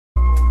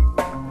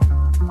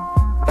If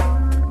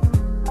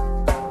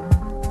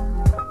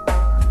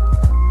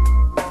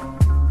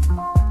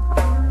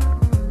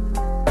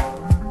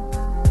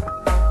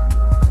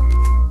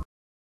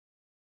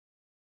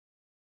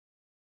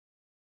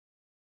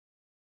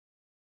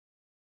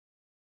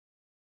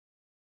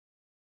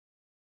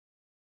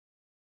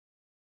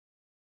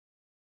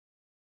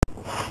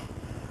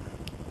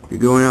you're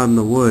going out in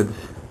the woods,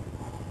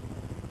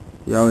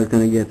 you're always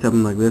going to get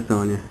something like this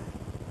on you.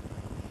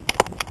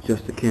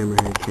 Just the camera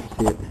here, you can't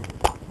see it.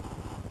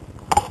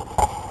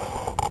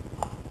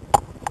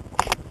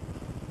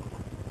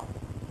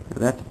 Now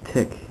that's a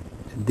tick.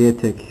 It's a deer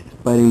tick. It's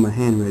biting my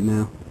hand right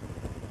now.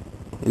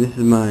 And this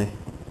is my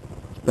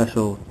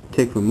special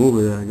tick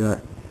remover that I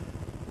got.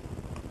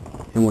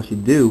 And what you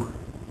do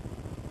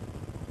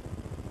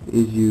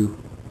is you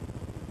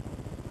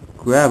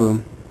grab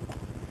them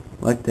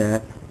like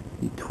that,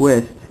 you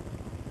twist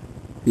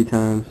a few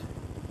times,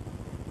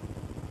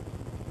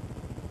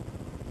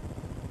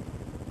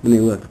 and he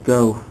lets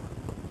go.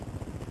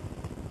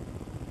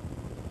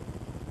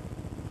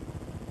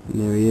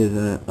 And there he is.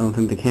 I don't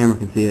think the camera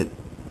can see it.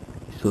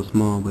 He's so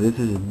small, but this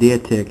is a deer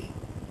tick.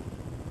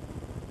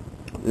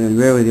 And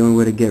really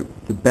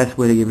the best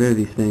way to get rid of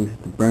these things is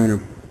to burn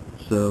them.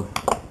 So,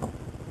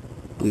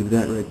 leave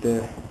that right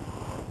there.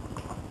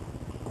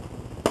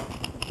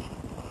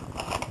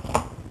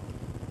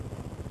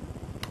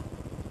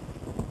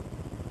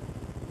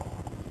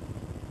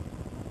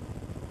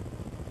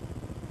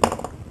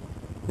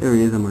 There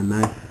he is on my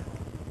knife.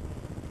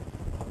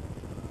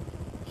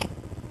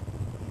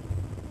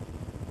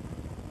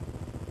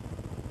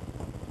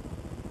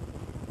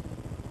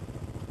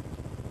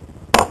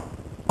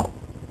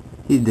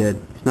 He's dead.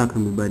 He's not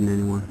going to be biting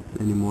anyone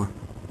anymore.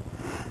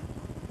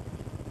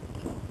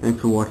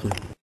 Thanks for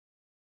watching.